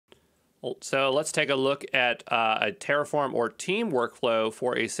So let's take a look at a Terraform or team workflow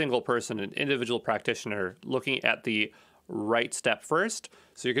for a single person, an individual practitioner, looking at the write step first.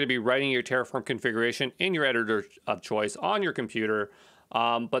 So you're going to be writing your Terraform configuration in your editor of choice on your computer.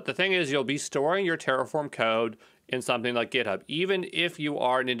 But the thing is, you'll be storing your Terraform code in something like GitHub. Even if you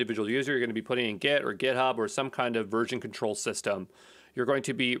are an individual user, you're going to be putting in Git or GitHub or some kind of version control system. You're going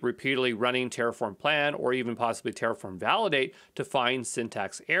to be repeatedly running Terraform plan or even possibly Terraform validate to find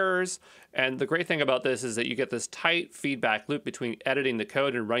syntax errors. And the great thing about this is that you get this tight feedback loop between editing the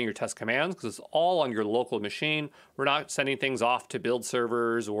code and running your test commands, because it's all on your local machine. We're not sending things off to build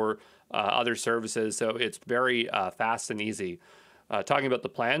servers or other services, so it's very fast and easy. Talking about the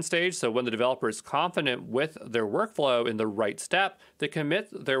plan stage, so when the developer is confident with their workflow in the right step, they commit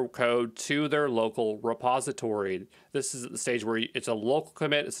their code to their local repository. This is the stage where it's a local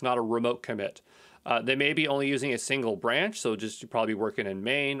commit, it's not a remote commit. They may be only using a single branch, so just you're probably working in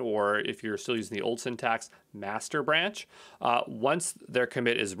main, or if you're still using the old syntax, master branch. Once their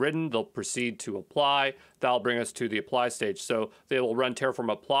commit is written, they'll proceed to apply. That'll bring us to the apply stage. So they will run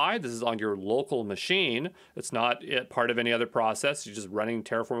Terraform apply. This is on your local machine. It's not part of any other process. You're just running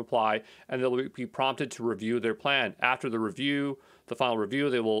Terraform apply, and they'll be prompted to review their plan. After the review, the final review,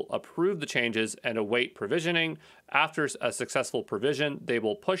 they will approve the changes and await provisioning. After a successful provision, they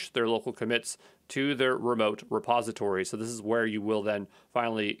will push their local commits to their remote repository. So this is where you will then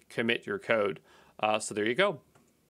finally commit your code. So there you go.